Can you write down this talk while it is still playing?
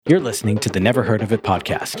You're listening to the Never Heard of It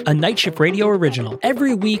podcast, a Night Shift Radio original.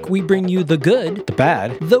 Every week we bring you the good, the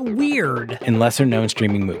bad, the weird, and lesser known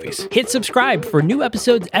streaming movies. Hit subscribe for new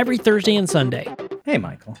episodes every Thursday and Sunday. Hey,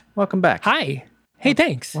 Michael. Welcome back. Hi. Hey,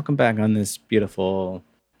 thanks. Welcome back on this beautiful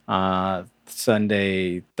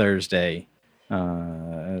Sunday, Thursday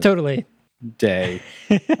Totally. day.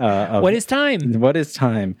 What is time? What is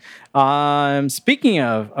time? Speaking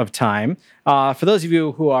of time, for those of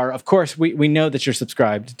you who are, of course, we know that you're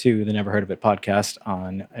subscribed to the Never Heard of It podcast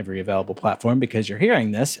on every available platform because you're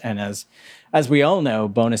hearing this. And as we all know,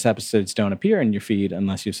 bonus episodes don't appear in your feed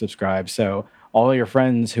unless you subscribe. So all your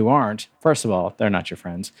friends who aren't, first of all, they're not your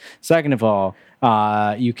friends. Second of all,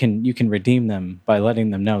 you can redeem them by letting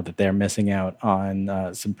them know that they're missing out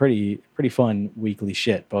on some pretty fun weekly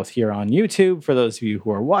shit, both here on YouTube for those of you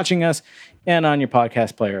who are watching us, and on your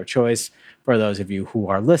podcast player of choice for those of you who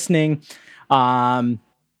are listening. But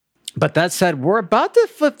that said, we're about to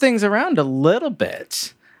flip things around a little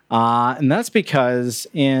bit. And that's because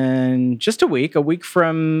in just a week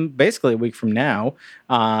from now.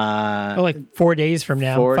 Like 4 days from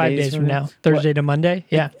now, 5 days from now, Thursday to Monday.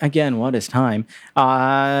 Yeah. Again, what is time?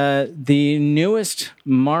 The newest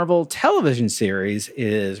Marvel television series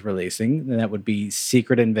is releasing, and that would be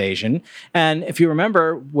Secret Invasion. And if you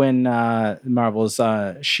remember when Marvel's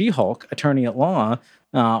She-Hulk, Attorney at Law,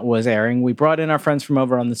 was airing, we brought in our friends from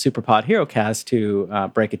over on the SuperPod HeroCast to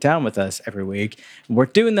break it down with us every week. And we're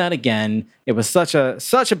doing that again. It was such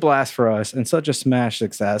a blast for us and such a smash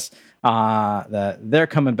success that they're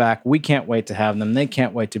coming back. We can't wait to have them. They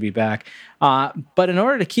can't wait to be back. But in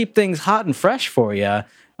order to keep things hot and fresh for you,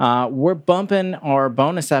 we're bumping our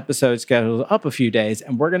bonus episode schedule up a few days,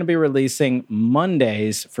 and we're going to be releasing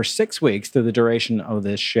Mondays for 6 weeks through the duration of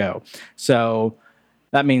this show. So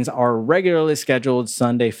that means our regularly scheduled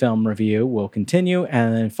Sunday film review will continue,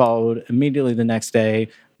 and then followed immediately the next day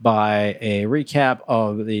by a recap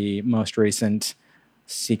of the most recent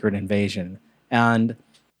Secret Invasion. And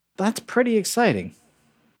that's pretty exciting.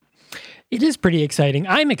 It is pretty exciting.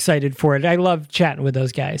 I'm excited for it. I love chatting with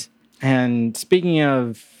those guys. And speaking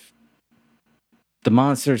of the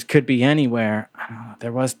monsters could be anywhere,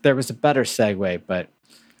 there was a better segue, but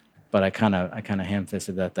I kind of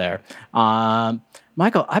ham-fisted that there.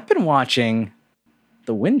 Michael, I've been watching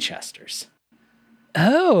the Winchesters.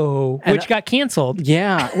 Oh, which got canceled.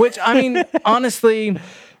 Yeah, which, I mean, honestly,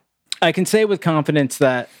 I can say with confidence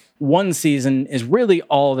that one season is really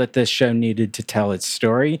all that this show needed to tell its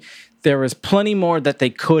story. There was plenty more that they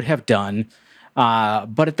could have done,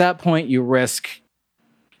 but at that point, you risk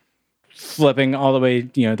flipping all the way,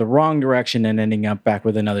 the wrong direction and ending up back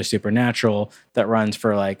with another Supernatural that runs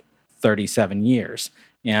for like 37 years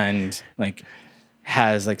and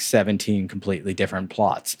has 17 completely different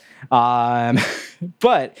plots.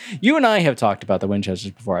 But you and I have talked about the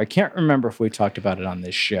Winchesters before. I can't remember if we talked about it on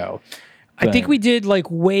this show. I think we did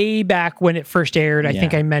way back when it first aired. I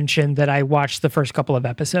think I mentioned that I watched the first couple of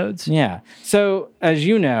episodes. Yeah. So as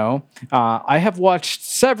you know, I have watched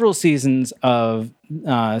several seasons of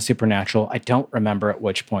Supernatural. I don't remember at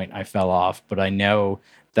which point I fell off, but I know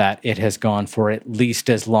that it has gone for at least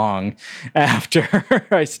as long after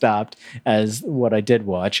I stopped as what I did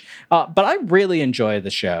watch. But I really enjoy the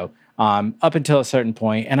show up until a certain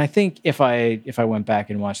point. And I think if I went back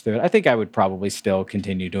and watched through it, I think I would probably still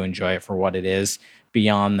continue to enjoy it for what it is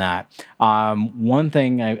beyond that. One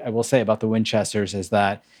thing I will say about the Winchesters is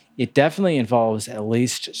that it definitely involves at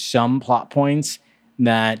least some plot points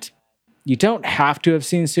that you don't have to have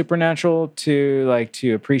seen Supernatural to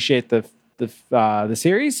appreciate the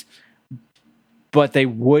series, but they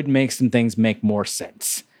would make some things make more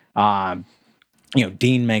sense.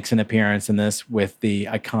 Dean makes an appearance in this with the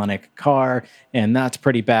iconic car, and that's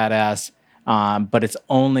pretty badass. But it's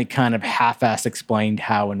only kind of half-ass explained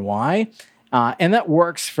how and why. And that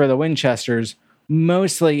works for the Winchesters,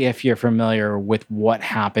 mostly if you're familiar with what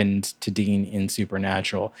happened to Dean in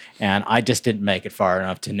Supernatural. And I just didn't make it far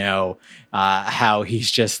enough to know how he's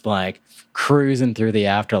just cruising through the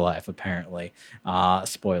afterlife, apparently.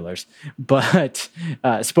 Spoilers. But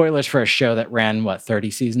spoilers for a show that ran,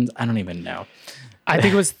 30 seasons? I don't even know. I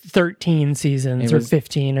think it was 13 seasons or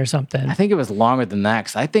 15 or something. I think it was longer than that,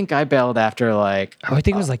 because I think I bailed after I think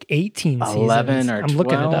it was 18 seasons. 11 or 12. I'm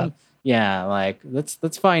looking it up. Yeah,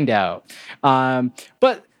 let's find out.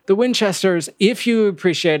 But the Winchesters, if you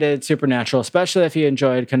appreciated Supernatural, especially if you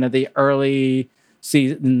enjoyed kind of the early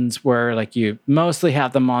seasons where you mostly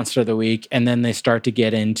have the monster of the week, and then they start to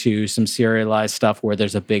get into some serialized stuff where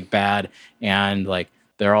there's a big bad and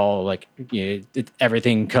they're all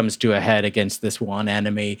everything comes to a head against this one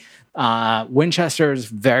enemy. Winchesters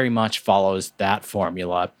very much follows that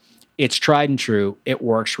formula. It's tried and true. It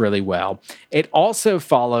works really well. It also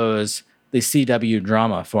follows the CW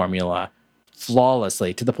drama formula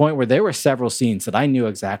flawlessly, to the point where there were several scenes that I knew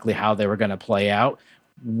exactly how they were going to play out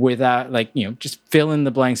without, like, just fill in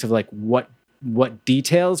the blanks of like what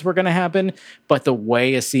details were going to happen, but the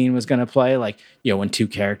way a scene was going to play, like, when two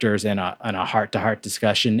characters in a heart-to-heart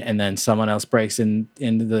discussion, and then someone else breaks in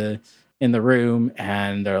the room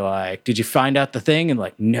and they're like, did you find out the thing? And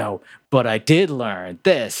like, no, but I did learn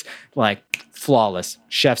this. Like, flawless,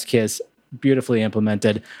 chef's kiss, beautifully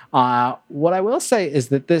implemented. What I will say is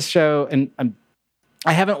that this show, and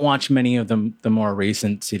I haven't watched many of the more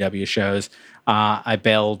recent CW shows. I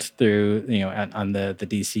bailed through, on the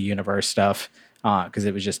DC Universe stuff because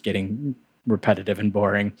it was just getting repetitive and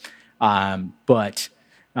boring. But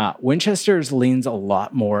Winchester's leans a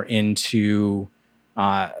lot more into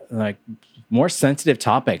like more sensitive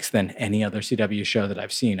topics than any other CW show that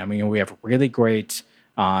I've seen. I mean, we have really great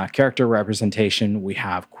character representation. We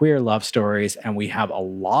have queer love stories, and we have a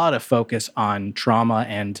lot of focus on trauma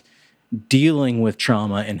and dealing with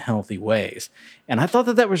trauma in healthy ways. And I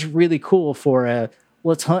thought that was really cool for a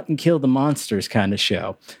let's hunt and kill the monsters kind of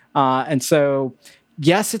show. And so,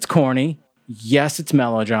 yes, it's corny. Yes, it's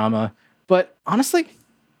melodrama. But honestly,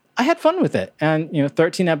 I had fun with it. And,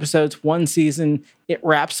 13 episodes, one season, it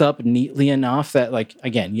wraps up neatly enough that, like,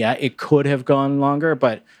 again, yeah, it could have gone longer,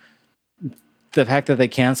 but the fact that they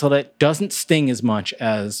canceled it doesn't sting as much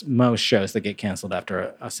as most shows that get canceled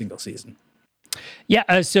after a single season.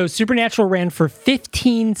 Yeah, so Supernatural ran for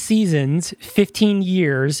 15 seasons, 15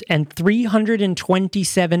 years, and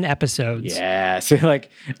 327 episodes. Yeah, so like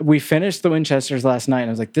we finished the Winchesters last night, and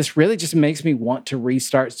I was like, this really just makes me want to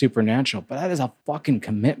restart Supernatural, but that is a fucking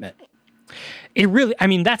commitment. It really, I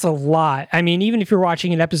mean, that's a lot. I mean, even if you're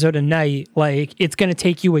watching an episode a night, like, it's going to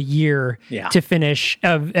take you a year to finish,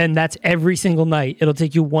 and that's every single night. It'll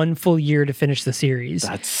take you one full year to finish the series.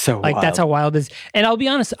 That's so like wild. That's how wild it is. And I'll be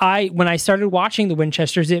honest, when I started watching the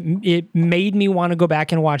Winchesters, it made me want to go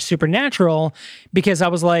back and watch Supernatural, because I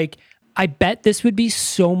was like, I bet this would be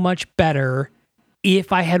so much better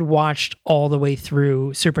if I had watched all the way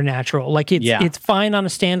through Supernatural. Like, it's fine on a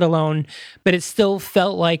standalone, but it still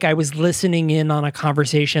felt like I was listening in on a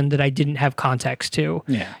conversation that I didn't have context to.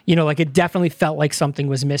 Yeah. Like, it definitely felt like something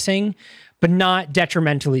was missing, but not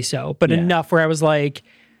detrimentally so, but enough where I was like,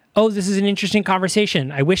 oh, this is an interesting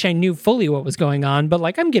conversation. I wish I knew fully what was going on, but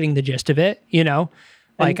like, I'm getting the gist of it,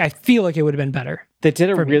 Like, I feel like it would have been better. They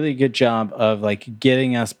did a really good job of like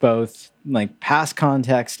getting us both like past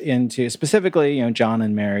context into specifically, John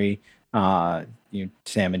and Mary, Sam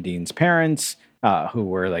and Dean's parents, who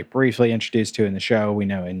were like briefly introduced to in the show. We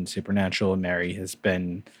know in Supernatural, Mary has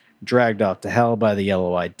been dragged off to hell by the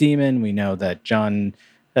yellow-eyed demon. We know that John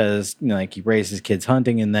has, he raises kids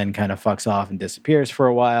hunting and then kind of fucks off and disappears for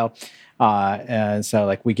a while. And so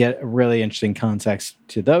like we get a really interesting context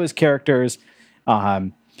to those characters.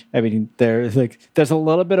 I mean, there's a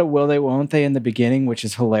little bit of will they, won't they in the beginning, which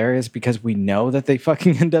is hilarious because we know that they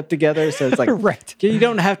fucking end up together. So it's like, right. You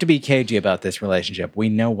don't have to be cagey about this relationship. We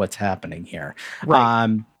know what's happening here.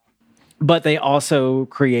 Right. But they also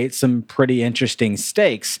create some pretty interesting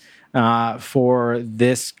stakes for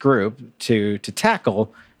this group to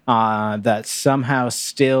tackle that somehow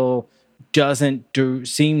still doesn't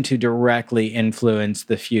seem to directly influence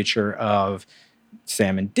the future of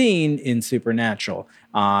Sam and Dean in Supernatural.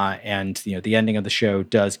 And the ending of the show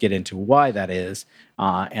does get into why that is,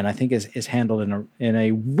 and I think is handled in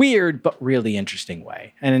a weird but really interesting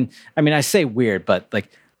way. And I mean, I say weird, but like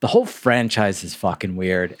the whole franchise is fucking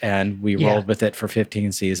weird, and we rolled with it for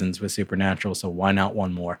 15 seasons with Supernatural, so why not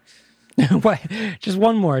one more? Just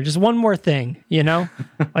one more thing,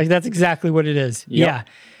 like that's exactly what it is. Yep. Yeah.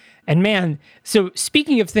 And man, so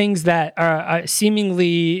speaking of things that are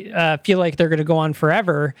seemingly feel like they're going to go on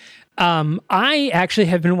forever, I actually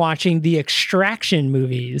have been watching the Extraction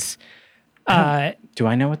movies. Do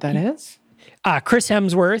I know what that is? Chris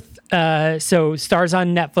Hemsworth, so stars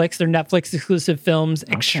on Netflix. They're Netflix exclusive films.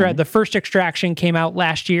 Okay. The first Extraction came out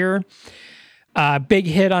last year. Big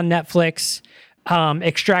hit on Netflix.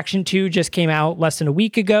 Extraction 2 just came out less than a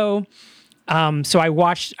week ago. So I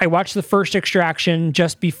watched the first Extraction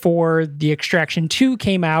just before the Extraction 2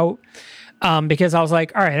 came out, because I was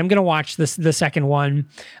like, all right, I'm going to watch the second one.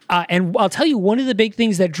 And I'll tell you, one of the big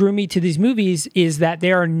things that drew me to these movies is that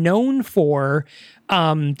they are known for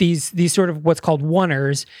these sort of what's called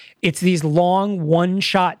oneers. It's these long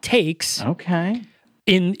one-shot takes. Okay.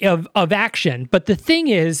 Of action. But the thing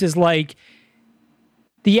is like,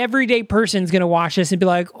 the everyday person's going to watch this and be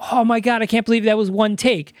like, oh my God, I can't believe that was one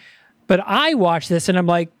take. But I watch this and I'm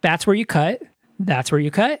like, that's where you cut. That's where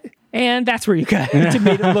you cut. and that's where you cut to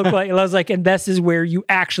make it look like. I was like, and this is where you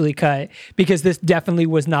actually cut, because this definitely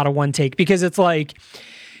was not a one take, because it's like,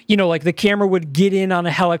 you know, like the camera would get in on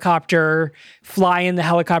a helicopter, fly in the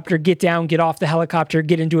helicopter, get down, get off the helicopter,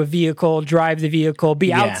 get into a vehicle, drive the vehicle,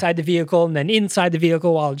 be outside the vehicle, and then inside the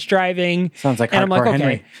vehicle while it's driving. Sounds like and I'm like, Hardcore okay.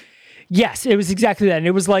 Henry. Yes, it was exactly that. And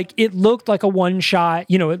it was like, it looked like a one shot,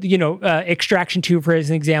 Extraction 2, for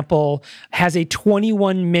example, has a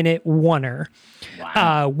 21-minute oneer,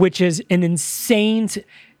 which is an insane.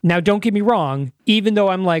 Now, don't get me wrong, even though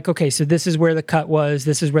I'm like, okay, so this is where the cut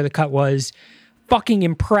was, fucking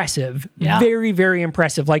impressive. Yeah. Very, very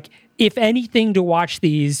impressive. Like, if anything, to watch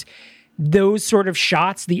those sort of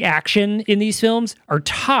shots, the action in these films are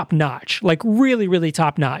top notch, like really, really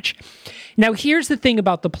top notch. Now, here's the thing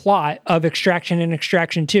about the plot of Extraction and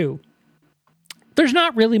Extraction 2. There's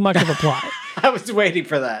not really much of a plot. I was waiting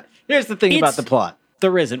for that. Here's the thing about the plot.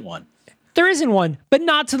 There isn't one. There isn't one, but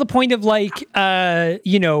not to the point of like, a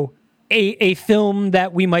film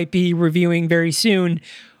that we might be reviewing very soon,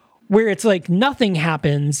 where it's like nothing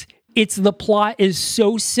happens. It's the plot is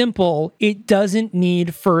so simple, it doesn't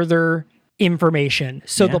need further information.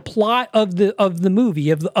 So the plot of the movie,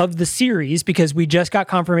 of the series, because we just got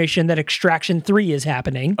confirmation that Extraction 3 is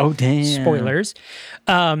happening. Oh, damn. Spoilers.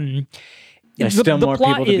 There's still more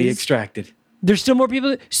people to be extracted. There's still more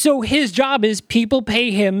people. So his job is people pay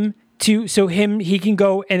him he can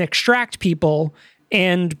go and extract people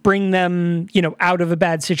and bring them, out of a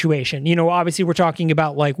bad situation. Obviously we're talking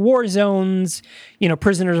about like war zones,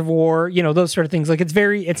 prisoners of war, those sort of things. Like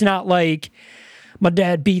it's not like my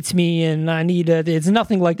dad beats me and I need it's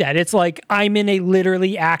nothing like that. It's like, I'm in a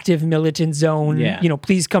literally active militant zone. Yeah.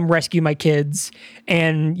 Please come rescue my kids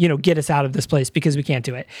and, get us out of this place because we can't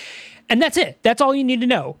do it. And that's it. That's all you need to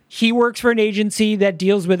know. He works for an agency that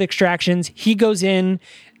deals with extractions. He goes in,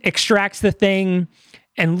 extracts the thing,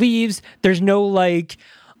 and leaves. There's no like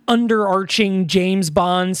underarching James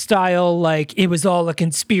Bond style, like it was all a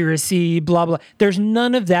conspiracy, blah, blah. There's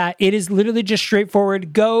none of that. It is literally just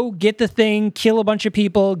straightforward. Go get the thing, kill a bunch of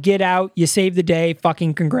people, get out, you save the day,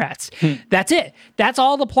 fucking congrats. That's it. That's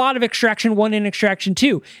all the plot of Extraction 1 and Extraction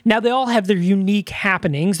 2. Now they all have their unique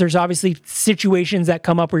happenings. There's obviously situations that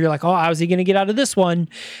come up where you're like, oh, how's he going to get out of this one?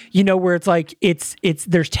 Where it's like,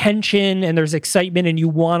 there's tension and there's excitement and you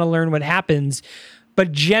want to learn what happens.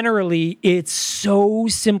 But generally, it's so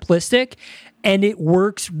simplistic and it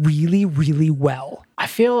works really, really well. I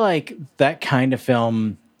feel like that kind of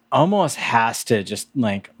film almost has to just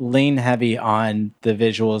like lean heavy on the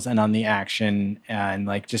visuals and on the action and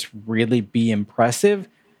like just really be impressive,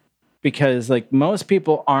 because like most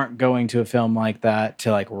people aren't going to a film like that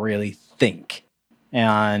to like really think.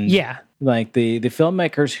 And like the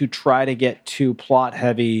filmmakers who try to get too plot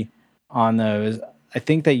heavy on those, I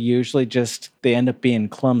think they usually they end up being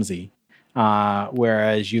clumsy.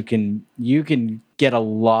 Whereas you can get a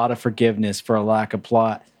lot of forgiveness for a lack of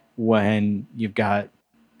plot when you've got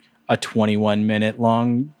a 21-minute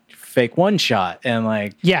long fake one shot. And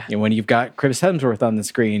like, when you've got Chris Hemsworth on the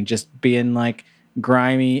screen, just being like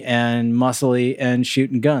grimy and muscly and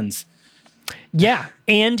shooting guns. Yeah.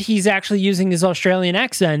 And he's actually using his Australian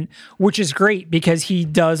accent, which is great because he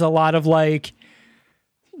does a lot of like,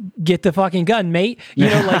 get the fucking gun, mate.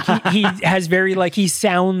 Like he has very like, he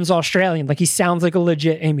sounds Australian. Like he sounds like a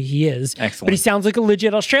legit, I mean, he is. Excellent. But he sounds like a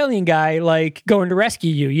legit Australian guy, like going to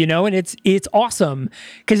rescue you, and it's awesome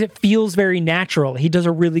because it feels very natural. He does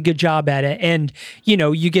a really good job at it. And,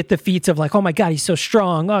 you get the feats of like, oh my God, he's so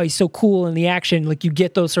strong. Oh, he's so cool in the action. Like you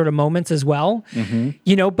get those sort of moments as well,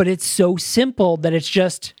 but it's so simple that it's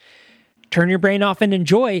just, turn your brain off and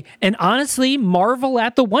enjoy. And honestly, marvel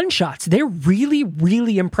at the one shots. They're really,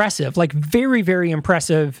 really impressive. Like very, very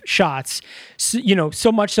impressive shots. So,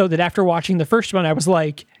 so much so that after watching the first one, I was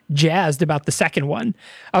like jazzed about the second one.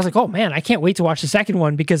 I was like, oh man, I can't wait to watch the second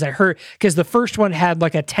one because the first one had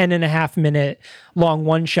like a 10.5-minute long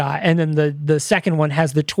one shot. And then the second one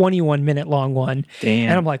has the 21-minute long one. Damn.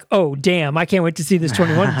 And I'm like, oh damn, I can't wait to see this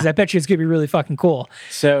 21 because I bet you it's going to be really fucking cool.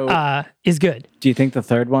 So is good. Do you think the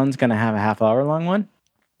third one's going to have a half-hour long one?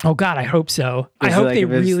 Oh God, I hope so. I hope like they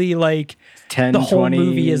really like 10, the whole 20...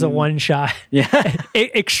 movie is a one shot. Yeah.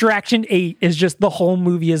 Extraction 8 is just the whole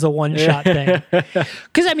movie is a one shot thing.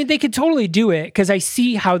 Because I mean, they could totally do it because I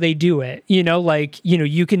see how they do it.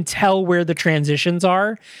 You can tell where the transitions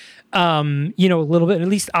are. A little bit, at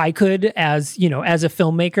least I could as a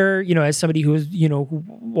filmmaker, as somebody who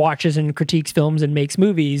watches and critiques films and makes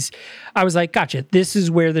movies, I was like, gotcha, this is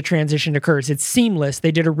where the transition occurs. It's seamless.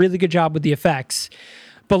 They did a really good job with the effects,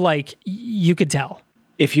 but like you could tell.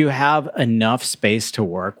 If you have enough space to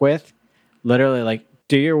work with, literally like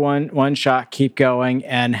do your one shot, keep going,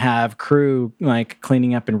 and have crew like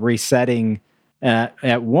cleaning up and resetting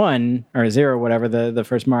at 1 or 0, whatever the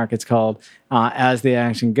first mark it's called, as the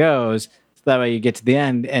action goes. So that way you get to the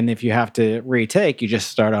end, and if you have to retake, you just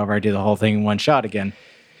start over and do the whole thing in one shot again.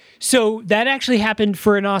 So that actually happened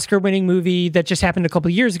for an Oscar-winning movie that just happened a couple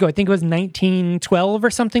of years ago. I think it was 1912 or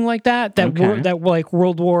something like that. That like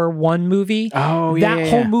World War I movie. Oh, that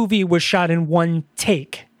whole movie was shot in one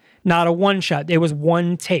take, not a one shot. It was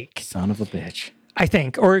one take. Son of a bitch. I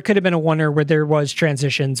think, or it could have been a oneer where there was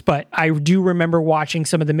transitions, but I do remember watching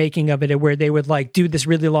some of the making of it where they would like do this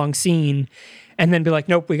really long scene and then be like,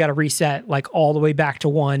 nope, we got to reset like all the way back to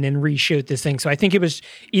 1 and reshoot this thing. So I think it was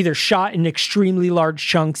either shot in extremely large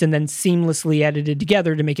chunks and then seamlessly edited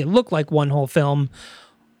together to make it look like one whole film,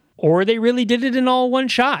 or they really did it in all one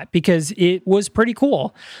shot because it was pretty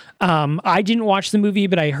cool. I didn't watch the movie,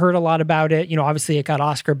 but I heard a lot about it. You know, obviously it got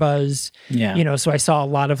Oscar buzz. Yeah. You know, so I saw a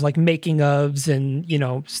lot of like making ofs and, you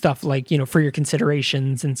know, stuff like, you know, for your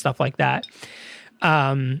considerations and stuff like that.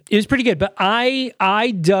 It was pretty good, but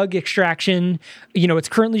I dug Extraction. You know, it's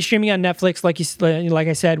currently streaming on Netflix. Like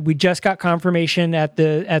I said, we just got confirmation at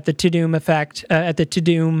the Tudum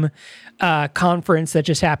conference that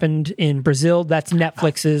just happened in Brazil. That's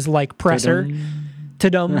Netflix's like presser.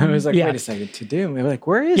 Tudum. I was like, wait a second, Tudum. I was like,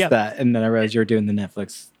 where is that? And then I realized you were doing the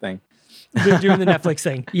Netflix thing. They're doing the Netflix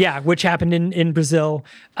thing. Yeah, which happened in Brazil.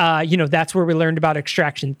 You know, that's where we learned about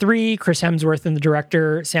Extraction 3. Chris Hemsworth and the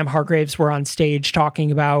director, Sam Hargraves, were on stage talking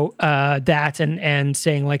about that and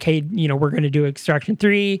saying like, hey, you know, we're going to do Extraction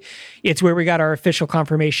 3. It's where we got our official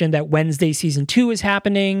confirmation that Wednesday season 2 is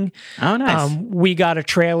happening. Oh, nice. We got a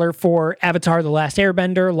trailer for Avatar: The Last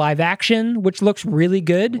Airbender live action, which looks really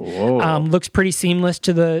good. Looks pretty seamless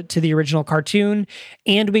to the original cartoon.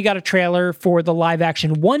 And we got a trailer for the live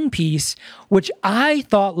action One Piece, which I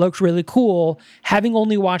thought looked really cool. Having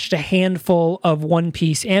only watched a handful of One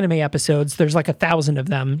Piece anime episodes, there's like 1,000 of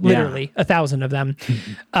them, literally 1,000 of them.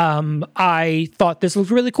 I thought this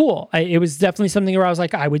looked really cool. It was definitely something where I was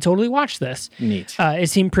like, I would totally watch this. Neat. It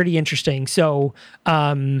seemed pretty interesting. So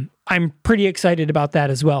I'm pretty excited about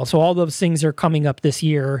that as well. So all those things are coming up this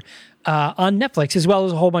year on Netflix, as well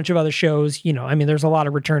as a whole bunch of other shows. You know, I mean, there's a lot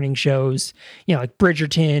of returning shows, you know, like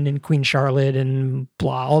Bridgerton and Queen Charlotte and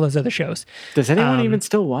blah, all those other shows. Does anyone even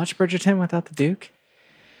still watch Bridgerton without the Duke?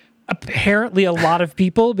 Apparently a lot of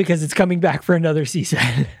people, because it's coming back for another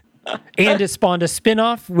season. And it spawned a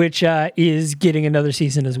spinoff, which is getting another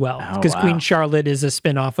season as well. Because Queen Charlotte is a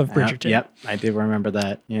spinoff of Bridgerton. Yep, I do remember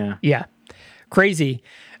that. Yeah. Yeah. Crazy.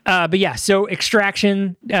 But yeah, so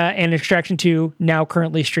Extraction and Extraction 2 now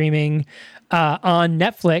currently streaming on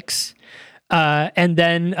Netflix. And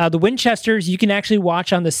then the Winchesters you can actually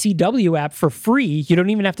watch on the CW app for free. You don't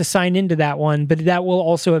even have to sign into that one, but that will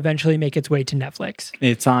also eventually make its way to Netflix.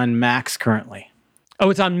 It's on Max currently. Oh,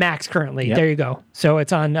 it's on Max currently. Yep. There you go. So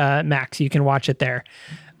it's on Max. You can watch it there.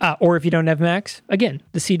 Or if you don't have Max, again,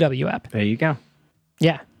 the CW app. There you go.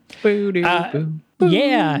 Yeah.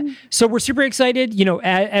 Yeah. So we're super excited. You know,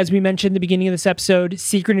 as we mentioned at the beginning of this episode,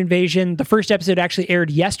 Secret Invasion, the first episode actually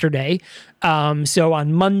aired yesterday. So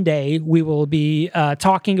on Monday, we will be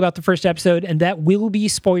talking about the first episode, and that will be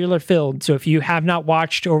spoiler filled. So if you have not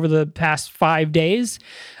watched over the past 5 days,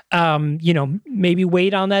 you know, maybe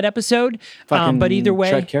wait on that episode. But either way,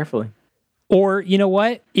 tread carefully. Or, you know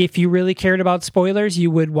what? If you really cared about spoilers,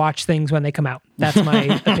 you would watch things when they come out. That's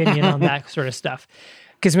my opinion on that sort of stuff.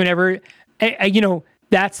 Because whenever, you know,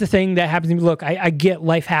 that's the thing that happens to me. Look, I get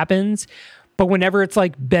life happens, but whenever it's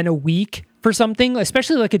like been a week for something,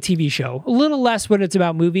 especially like a TV show, a little less when it's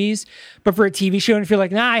about movies, but for a TV show, and if you're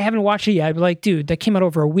like, nah, I haven't watched it yet, I'd be like, dude, that came out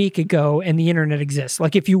over a week ago and the internet exists.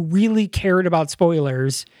 Like if you really cared about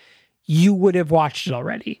spoilers, you would have watched it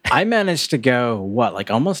already. I managed to go,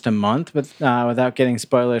 like almost a month without getting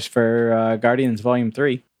spoilers for Guardians Volume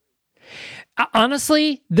 3.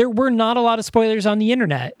 Honestly, there were not a lot of spoilers on the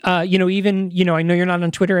internet. You know, even, you know, I know you're not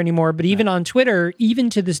on Twitter anymore, but even on Twitter, even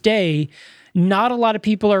to this day, not a lot of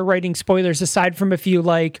people are writing spoilers aside from a few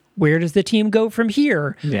like, where does the team go from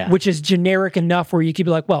here? Yeah. Which is generic enough where you could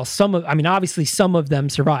be like, well, obviously some of them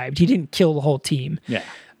survived. He didn't kill the whole team. Yeah.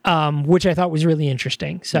 Which I thought was really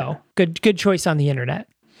interesting. So good choice on the internet.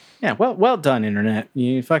 Yeah. Well done, internet.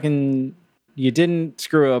 You didn't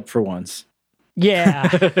screw up for once. Yeah.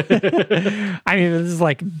 I mean, this is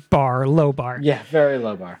like low bar. Yeah, very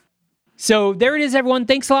low bar. So there it is, everyone.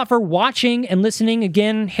 Thanks a lot for watching and listening.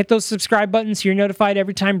 Again, hit those subscribe buttons so you're notified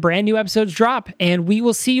every time brand new episodes drop. And we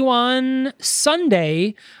will see you on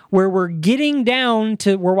Sunday, where we're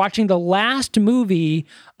watching the last movie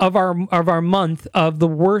of our month of the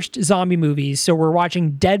worst zombie movies. So we're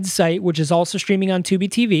watching Dead Sight, which is also streaming on Tubi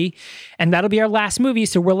TV, and that'll be our last movie.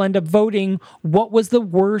 So we'll end up voting what was the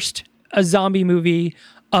worst zombie movie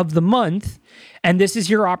of the month. And this is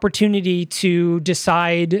your opportunity to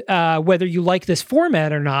decide whether you like this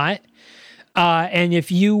format or not. And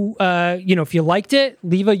if you liked it,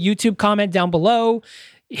 leave a YouTube comment down below.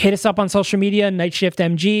 Hit us up on social media, Night Shift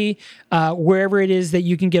MG, wherever it is that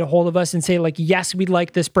you can get a hold of us and say, like, yes, we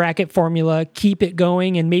like this bracket formula. Keep it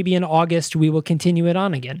going. And maybe in August, we will continue it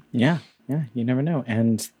on again. Yeah. You never know.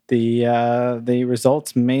 And the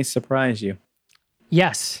results may surprise you.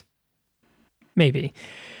 Yes. Maybe.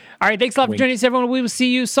 All right. Thanks a lot for joining us, everyone. We will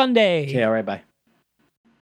see you Sunday. Okay. All right. Bye.